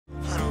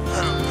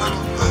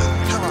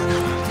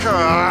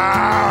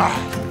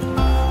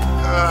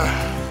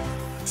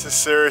is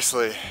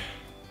seriously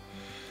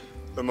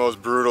the most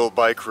brutal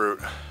bike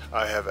route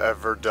I have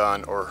ever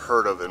done or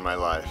heard of in my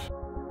life.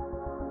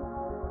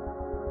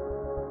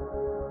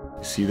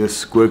 See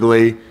this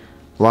squiggly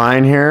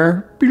line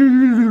here?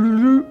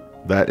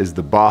 That is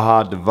the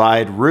Baja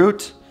Divide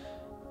route.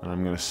 And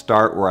I'm gonna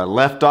start where I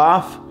left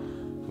off,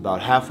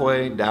 about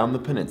halfway down the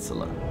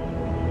peninsula.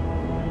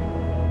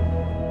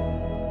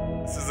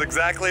 This is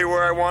exactly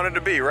where I wanted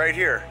to be, right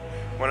here.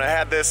 When I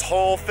had this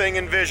whole thing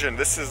envisioned,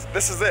 this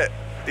is it.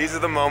 These are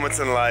the moments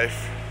in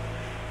life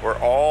where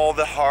all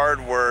the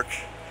hard work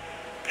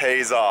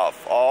pays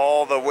off.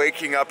 All the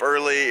waking up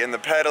early and the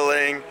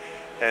pedaling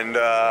and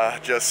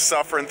just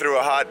suffering through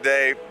a hot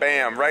day,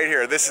 bam, right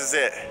here, this is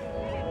it.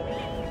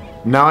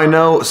 Now I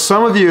know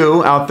some of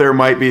you out there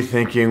might be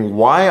thinking,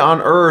 why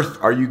on earth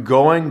are you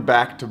going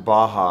back to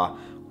Baja?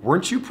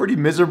 Weren't you pretty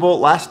miserable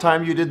last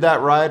time you did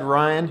that ride,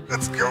 Ryan?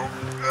 Let's go.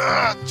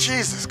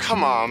 Jesus,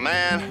 come on,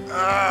 man.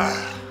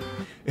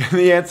 And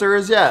the answer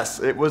is yes,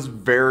 it was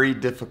very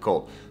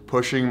difficult.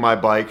 Pushing my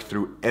bike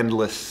through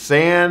endless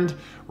sand,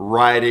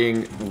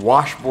 riding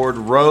washboard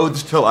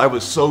roads till I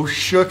was so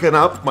shooken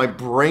up, my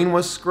brain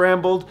was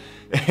scrambled.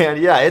 And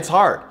yeah, it's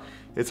hard.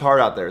 It's hard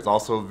out there. It's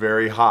also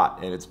very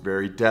hot and it's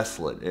very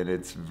desolate and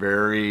it's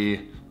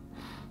very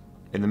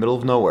in the middle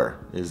of nowhere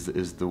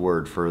is the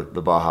word for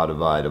the Baja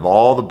Divide. Of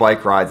all the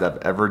bike rides I've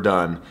ever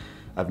done,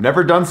 I've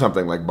never done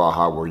something like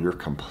Baja where you're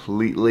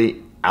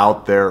completely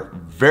out there,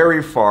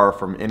 very far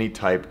from any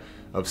type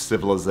of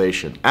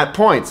civilization. At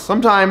points,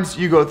 sometimes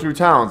you go through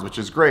towns, which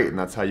is great, and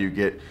that's how you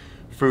get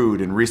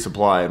food and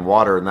resupply and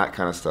water and that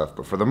kind of stuff.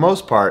 But for the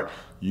most part,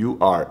 you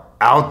are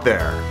out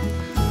there.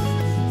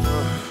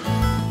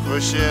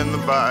 Pushing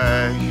the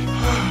bike.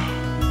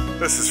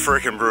 This is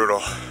freaking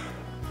brutal.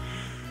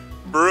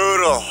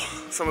 Brutal.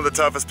 Some of the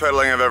toughest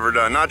pedaling I've ever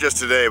done. Not just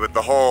today, but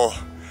the whole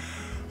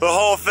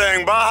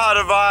thing. Baja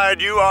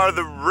Divide, you are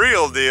the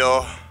real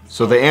deal.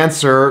 So the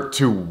answer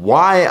to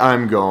why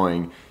I'm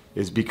going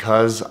is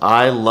because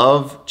I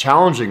love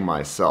challenging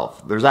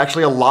myself. There's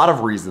actually a lot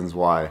of reasons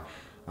why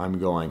I'm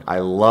going. I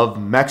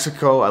love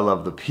Mexico, I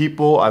love the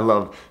people, I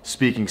love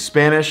speaking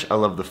Spanish, I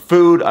love the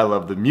food, I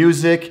love the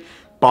music.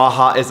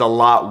 Baja is a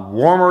lot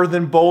warmer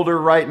than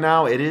Boulder right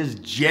now. It is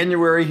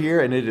January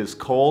here and it is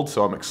cold,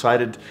 so I'm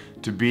excited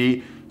to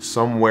be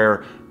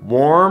somewhere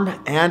warm.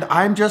 And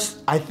I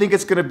think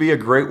it's gonna be a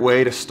great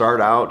way to start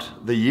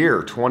out the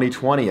year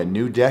 2020, a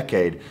new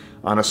decade,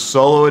 on a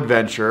solo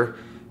adventure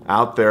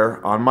out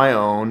there on my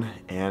own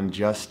and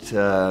just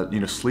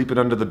sleeping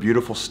under the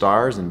beautiful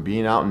stars and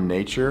being out in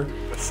nature.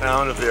 The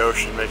sound of the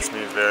ocean makes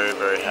me very,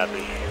 very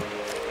happy.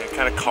 It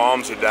kind of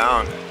calms you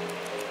down.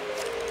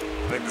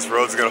 I think this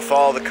road's gonna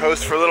follow the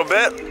coast for a little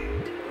bit.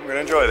 I'm gonna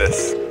enjoy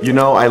this. You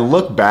know, I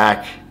look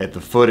back at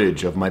the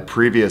footage of my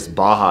previous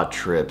Baja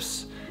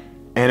trips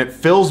and it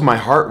fills my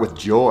heart with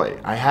joy.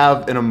 I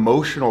have an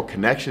emotional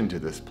connection to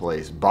this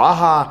place.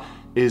 Baja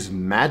is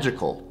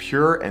magical,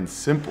 pure and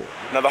simple.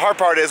 Now the hard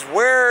part is,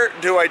 where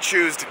do I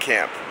choose to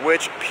camp?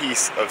 Which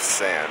piece of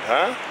sand,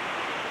 huh?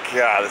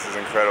 God, this is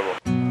incredible.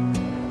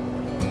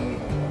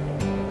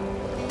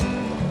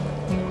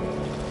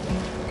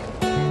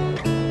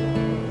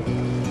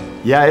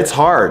 Yeah, it's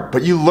hard,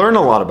 but you learn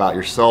a lot about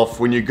yourself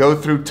when you go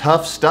through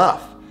tough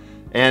stuff.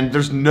 And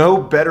there's no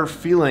better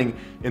feeling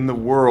in the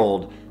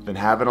world than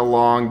having a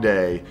long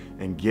day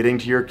and getting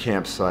to your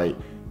campsite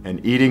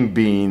and eating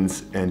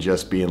beans and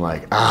just being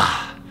like,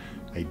 I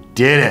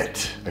did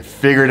it. I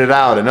figured it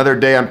out. Another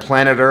day on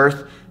planet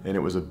Earth, and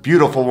it was a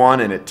beautiful one,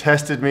 and it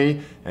tested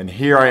me, and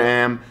here I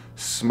am,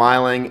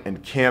 smiling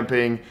and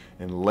camping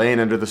and laying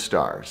under the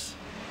stars.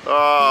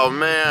 Oh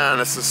man,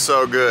 this is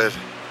so good.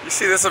 You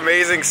see this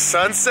amazing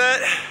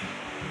sunset?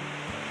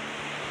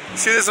 You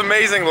see this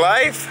amazing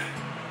life?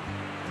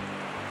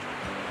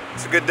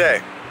 It's a good day.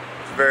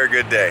 It's a very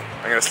good day.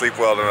 I'm gonna sleep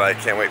well tonight.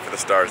 Can't wait for the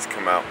stars to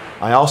come out.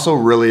 I also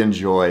really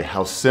enjoy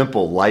how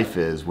simple life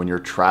is when you're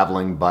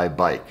traveling by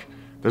bike.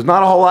 There's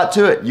not a whole lot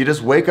to it. You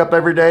just wake up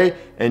every day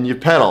and you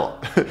pedal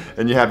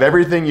and you have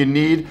everything you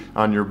need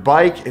on your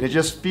bike, and it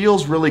just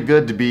feels really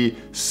good to be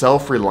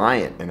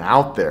self-reliant and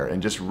out there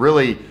and just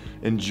really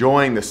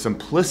enjoying the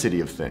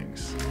simplicity of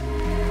things.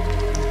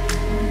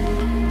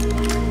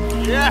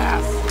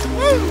 Yes!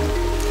 Woo!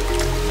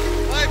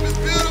 Life is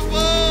beautiful!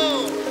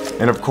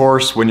 And of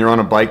course, when you're on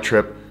a bike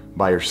trip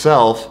by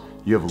yourself,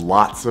 you have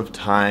lots of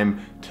time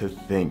to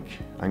think.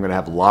 I'm gonna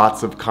have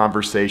lots of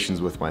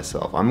conversations with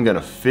myself. I'm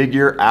gonna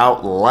figure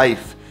out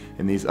life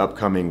in these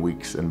upcoming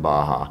weeks in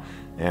Baja.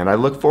 And I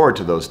look forward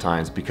to those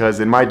times because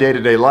in my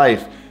day-to-day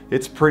life,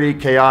 it's pretty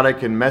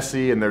chaotic and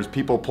messy and there's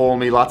people pulling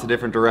me lots of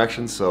different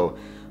directions. So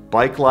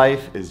bike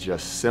life is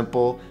just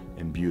simple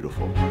and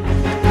beautiful. You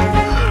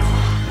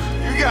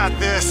got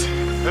this.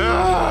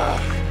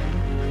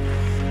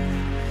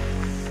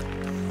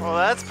 Well,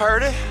 that's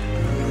party.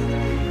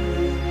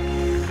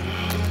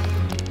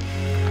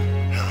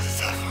 That was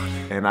a tough one.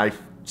 And I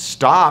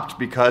stopped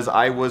because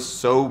I was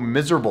so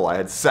miserable. I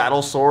had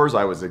saddle sores,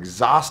 I was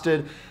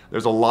exhausted,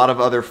 There's a lot of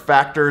other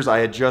factors. I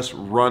had just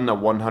run a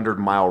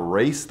 100-mile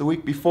race the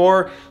week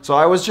before, so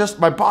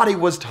my body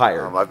was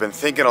tired. I've been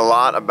thinking a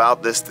lot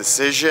about this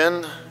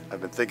decision.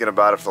 I've been thinking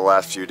about it for the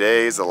last few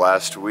days, the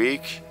last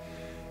week,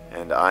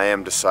 and I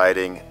am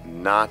deciding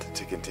not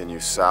to continue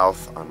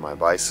south on my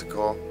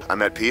bicycle.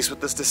 I'm at peace with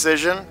this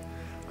decision.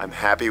 I'm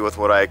happy with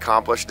what I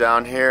accomplished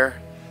down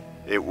here.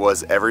 It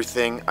was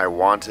everything I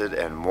wanted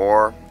and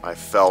more. I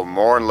fell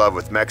more in love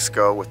with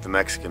Mexico, with the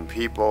Mexican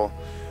people,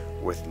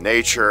 with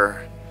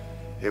nature.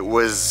 It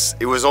was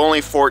only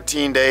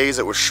 14 days.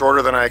 It was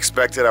shorter than I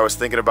expected. I was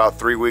thinking about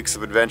 3 weeks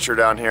of adventure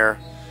down here,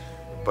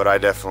 but I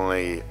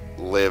definitely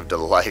lived a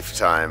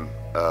lifetime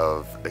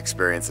of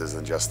experiences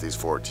in just these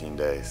 14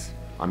 days.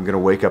 I'm gonna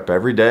wake up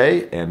every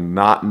day and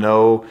not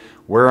know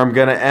where I'm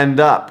gonna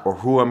end up or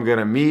who I'm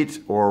gonna meet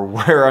or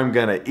where I'm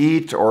gonna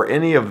eat or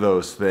any of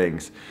those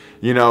things.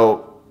 You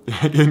know,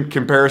 in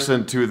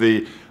comparison to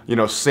the,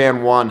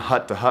 San Juan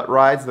hut-to-hut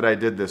rides that I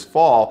did this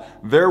fall,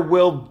 there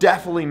will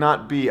definitely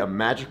not be a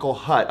magical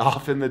hut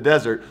off in the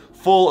desert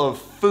full of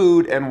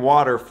food and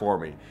water for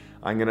me.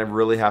 I'm gonna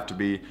really have to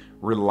be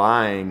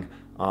relying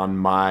on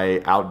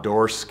my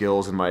outdoor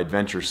skills and my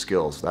adventure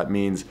skills. That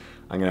means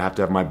I'm gonna have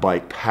to have my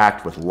bike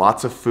packed with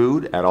lots of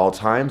food at all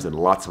times and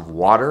lots of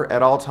water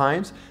at all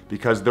times,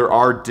 because there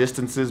are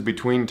distances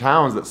between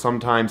towns that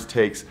sometimes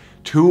takes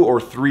 2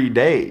 or 3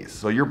 days.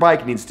 So your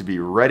bike needs to be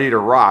ready to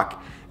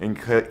rock in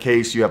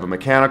case you have a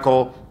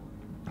mechanical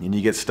and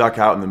you get stuck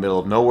out in the middle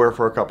of nowhere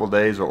for a couple of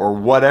days or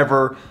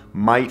whatever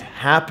might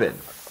happen.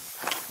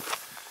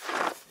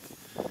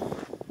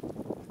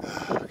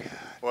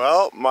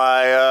 Well,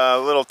 my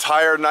little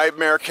tire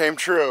nightmare came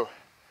true.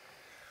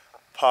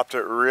 Popped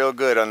it real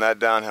good on that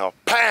downhill.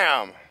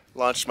 Bam!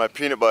 Launched my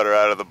peanut butter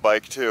out of the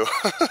bike too.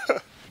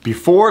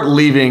 Before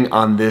leaving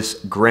on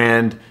this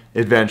grand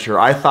adventure,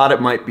 I thought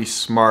it might be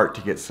smart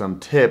to get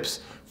some tips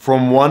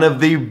from one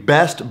of the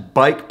best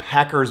bike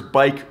packers,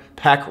 bike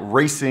pack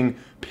racing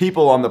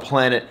people on the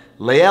planet,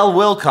 Lael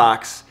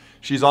Wilcox.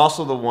 She's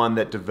also the one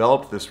that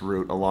developed this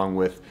route along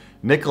with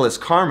Nicholas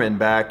Carmen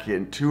back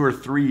in 2 or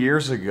 3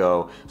 years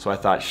ago. So I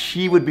thought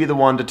she would be the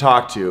one to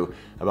talk to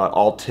about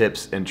all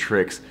tips and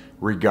tricks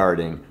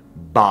regarding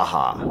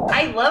Baja.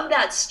 I love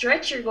that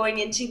stretch you're going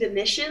into, the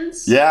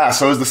missions. Yeah,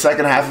 so is the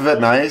second half of it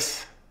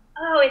nice?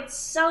 Oh, it's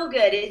so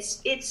good.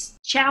 It's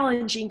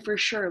challenging for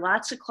sure.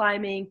 Lots of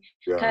climbing,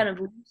 kind of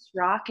loose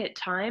rock at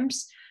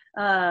times.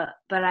 But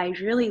I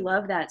really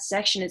love that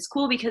section. It's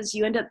cool because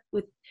you end up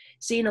with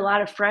seeing a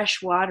lot of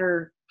fresh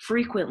water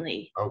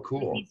frequently. Oh,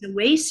 cool. These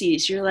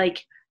oases, you're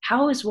like,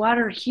 how is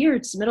water here?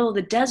 It's the middle of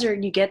the desert,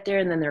 and you get there,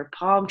 and then there are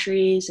palm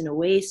trees and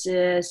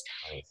oasis,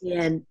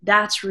 and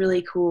that's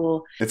really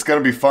cool. It's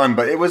going to be fun,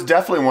 but it was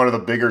definitely one of the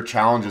bigger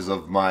challenges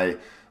of my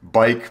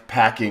bike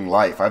packing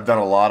life. I've done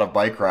a lot of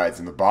bike rides,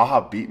 and the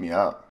Baja beat me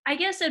up. I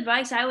guess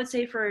advice I would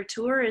say for a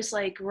tour is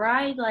like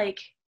ride like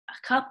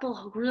a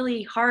couple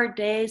really hard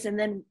days and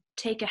then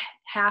take a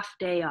half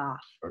day off.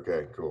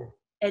 Okay, cool.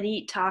 And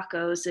eat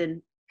tacos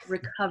and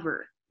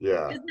recover.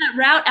 Yeah. Because that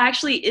route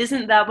actually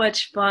isn't that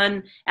much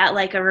fun at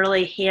like a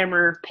really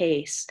hammer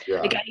pace.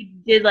 Yeah. Like I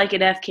did like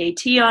an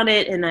FKT on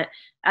it, and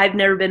I've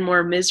never been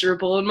more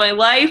miserable in my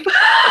life.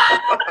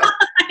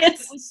 It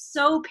was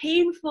so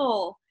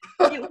painful.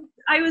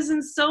 I was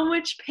in so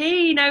much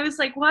pain. I was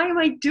like, why am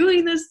I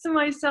doing this to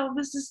myself?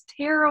 This is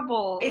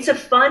terrible. It's a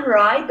fun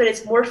ride, but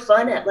it's more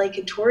fun at like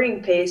a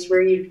touring pace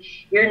where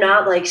you're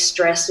not like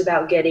stressed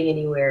about getting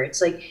anywhere.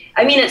 It's like,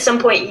 I mean, at some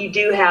point you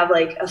do have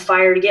like a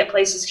fire to get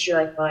places because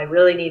you're like, well, I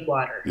really need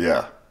water.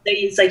 Yeah. So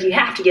it's like you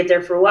have to get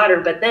there for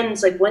water, but then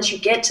it's like once you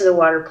get to the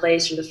water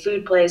place or the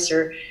food place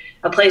or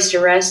a place to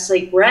rest, it's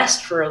like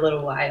rest for a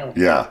little while.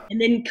 Yeah. And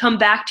then come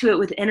back to it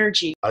with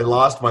energy. I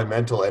lost my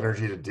mental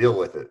energy to deal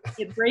with it.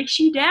 It breaks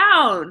you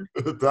down.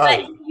 It does.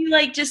 But you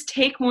like just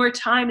take more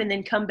time and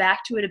then come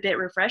back to it a bit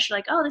refreshed. You're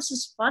like, oh, this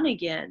is fun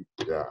again.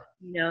 Yeah.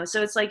 You know,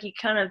 so it's like you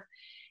kind of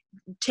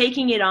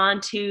taking it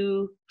on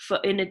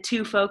in a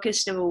too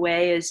focused of a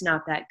way is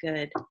not that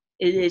good.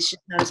 It's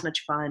just not as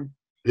much fun.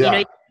 Yeah. You know,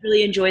 you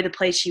really enjoy the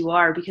place you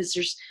are because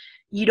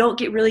you don't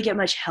really get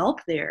much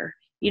help there.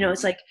 You know,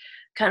 it's like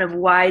kind of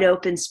wide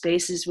open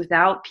spaces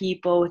without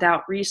people,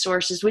 without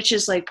resources, which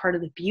is like part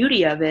of the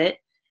beauty of it,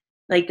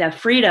 like that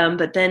freedom.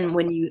 But then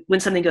when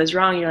something goes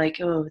wrong, you're like,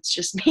 oh, it's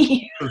just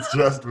me. It's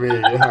just me,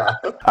 yeah.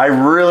 I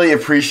really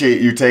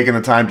appreciate you taking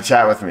the time to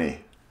chat with me.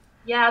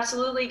 Yeah,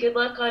 absolutely. Good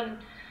luck on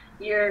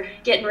your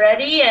getting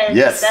ready, and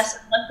best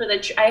of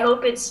luck for I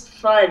hope it's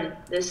fun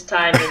this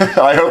time.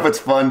 I hope it's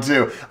fun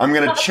too. I'm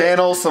gonna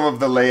channel some of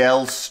the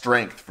Lael's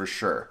strength for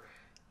sure.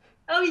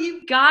 Oh,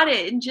 you got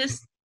it. And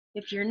just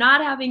if you're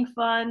not having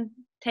fun,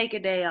 take a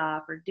day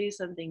off or do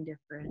something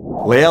different.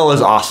 Lael is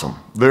awesome.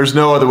 There's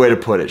no other way to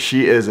put it.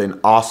 She is an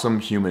awesome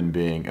human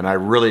being, and I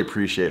really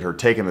appreciate her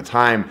taking the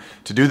time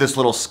to do this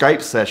little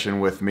Skype session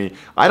with me.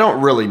 I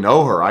don't really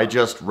know her. I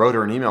just wrote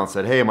her an email and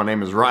said, hey, my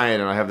name is Ryan,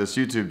 and I have this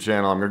YouTube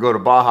channel. I'm gonna go to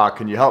Baja.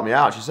 Can you help me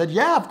out? She said,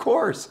 yeah, of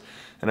course.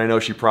 And I know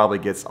she probably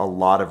gets a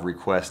lot of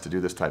requests to do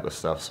this type of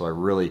stuff, so I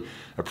really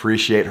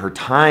appreciate her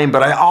time,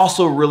 but I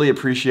also really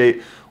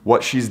appreciate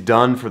what she's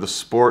done for the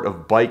sport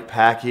of bike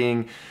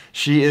packing.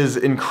 She is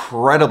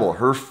incredible.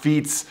 Her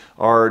feats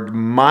are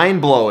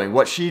mind-blowing.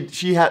 What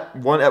she had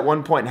at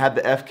one point had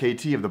the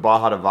FKT of the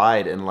Baja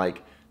Divide in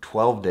like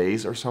 12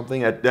 days or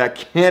something. I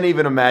can't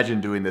even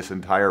imagine doing this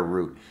entire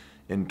route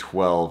in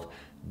 12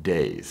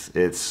 days.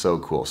 It's so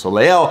cool. So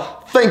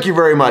Lael, thank you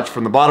very much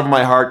from the bottom of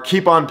my heart.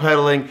 Keep on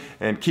pedaling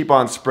and keep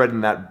on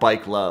spreading that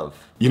bike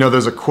love. You know,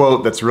 there's a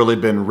quote that's really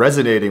been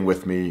resonating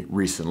with me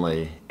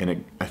recently,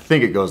 and I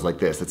think it goes like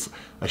this. It's,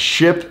 "A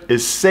ship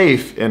is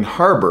safe in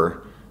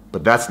harbor,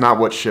 but that's not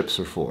what ships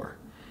are for."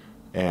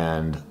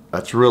 And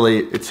that's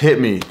really, it's hit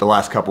me the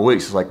last couple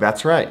weeks. It's like,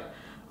 that's right.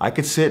 I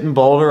could sit in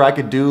Boulder, I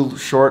could do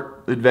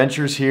short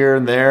adventures here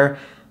and there,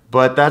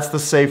 but that's the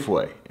safe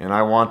way. And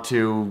I want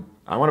to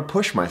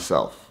push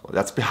myself.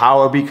 That's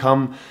how I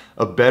become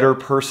a better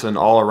person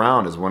all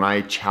around, is when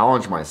I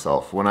challenge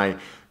myself, when I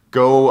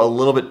go a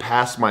little bit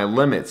past my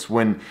limits,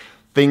 when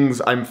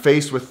I'm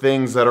faced with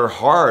things that are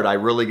hard, I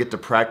really get to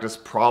practice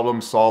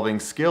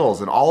problem-solving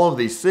skills. And all of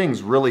these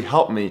things really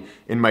help me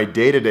in my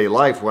day-to-day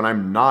life when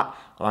I'm not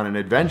on an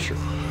adventure.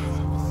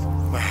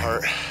 My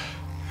heart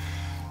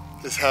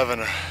is having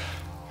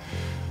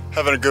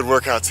a good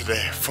workout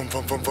today. Boom,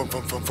 boom, boom, boom,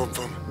 boom, boom, boom,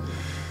 boom.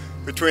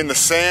 Between the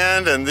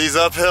sand and these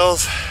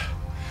uphills,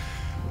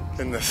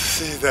 and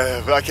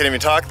I can't even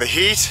talk, the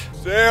heat.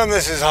 Damn,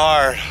 this is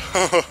hard.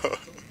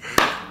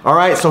 All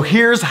right, so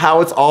here's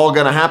how it's all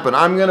gonna happen.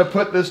 I'm gonna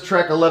put this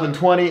Trek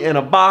 1120 in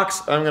a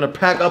box. I'm gonna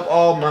pack up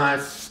all my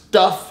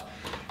stuff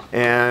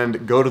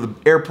and go to the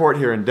airport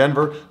here in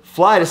Denver,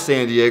 fly to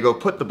San Diego,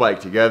 put the bike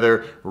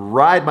together,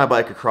 ride my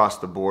bike across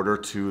the border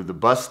to the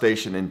bus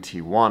station in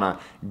Tijuana,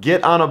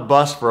 get on a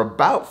bus for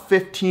about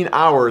 15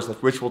 hours,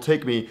 which will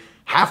take me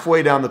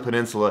halfway down the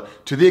peninsula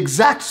to the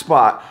exact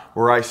spot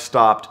where I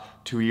stopped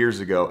 2 years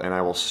ago, and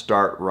I will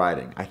start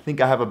riding. I think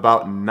I have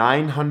about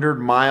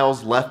 900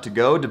 miles left to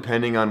go,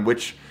 depending on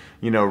which,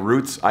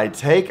 routes I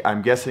take.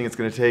 I'm guessing it's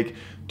gonna take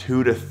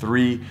 2 to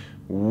 3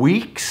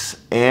 weeks,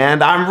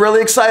 and I'm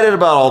really excited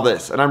about all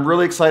this, and I'm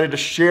really excited to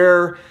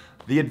share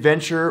the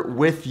adventure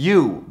with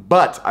you,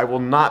 but I will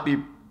not be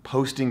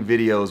posting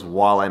videos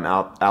while I'm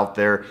out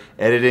there.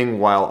 Editing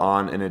while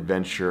on an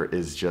adventure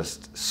is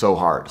just so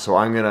hard. So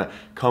I'm gonna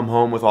come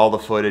home with all the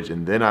footage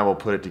and then I will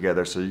put it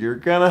together. So you're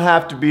gonna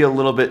have to be a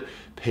little bit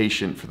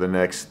patient for the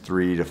next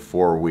 3 to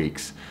 4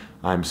 weeks.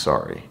 I'm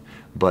sorry.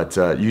 But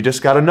you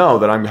just gotta know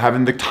that I'm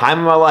having the time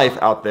of my life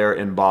out there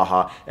in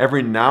Baja.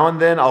 Every now and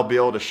then I'll be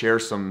able to share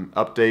some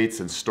updates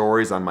and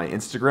stories on my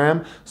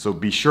Instagram. So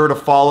be sure to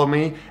follow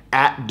me.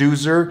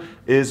 @Duzer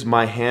is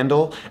my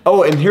handle.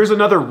 Oh, and here's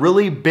another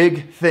really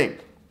big thing.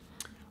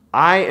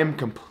 I am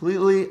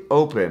completely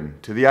open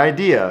to the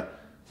idea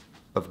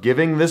of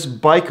giving this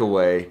bike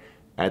away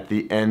at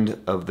the end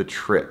of the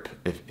trip.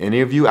 If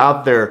any of you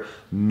out there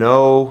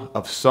know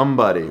of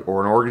somebody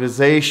or an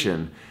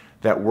organization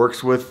that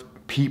works with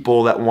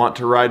people that want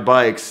to ride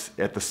bikes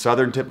at the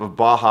southern tip of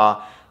Baja,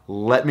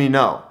 let me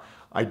know.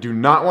 I do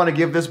not want to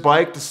give this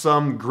bike to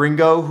some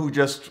gringo who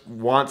just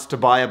wants to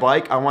buy a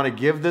bike. I want to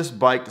give this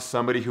bike to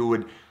somebody who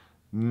would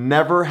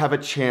never have a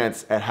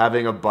chance at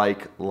having a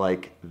bike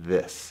like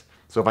this.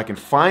 So if I can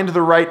find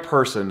the right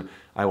person,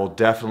 I will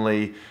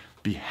definitely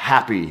be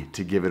happy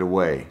to give it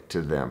away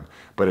to them.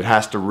 But it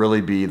has to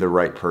really be the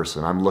right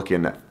person. I'm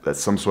looking at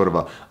some sort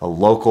of a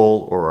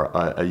local or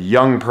a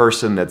young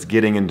person that's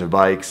getting into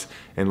bikes.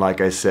 And like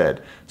I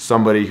said,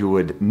 somebody who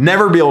would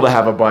never be able to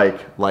have a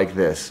bike like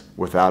this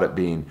without it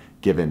being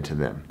given to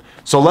them.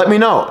 So let me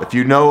know if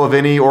you know of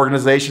any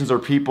organizations or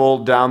people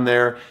down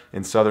there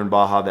in southern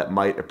Baja that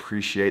might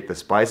appreciate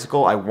this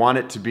bicycle. I want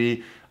it to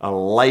be a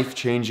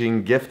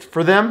life-changing gift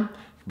for them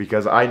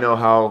because I know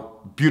how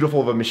beautiful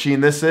of a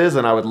machine this is,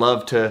 and I would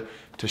love to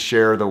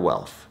share the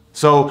wealth.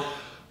 So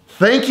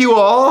thank you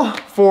all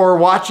for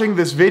watching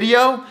this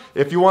video.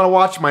 If you want to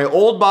watch my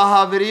old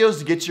Baja videos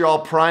to get you all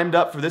primed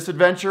up for this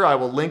adventure, I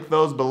will link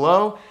those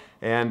below.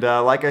 And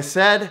like I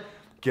said,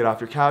 get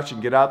off your couch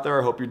and get out there.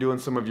 I hope you're doing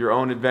some of your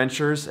own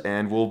adventures,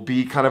 and we'll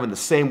be kind of in the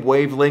same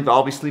wavelength.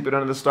 I'll be sleeping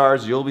under the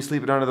stars. You'll be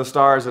sleeping under the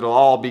stars. It'll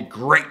all be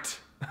great.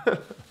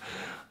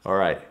 All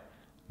right.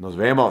 Nos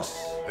vemos.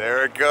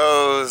 There it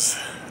goes.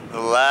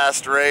 The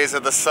last rays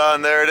of the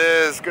sun. There it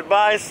is.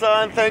 Goodbye,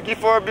 sun. Thank you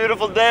for a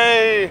beautiful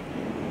day.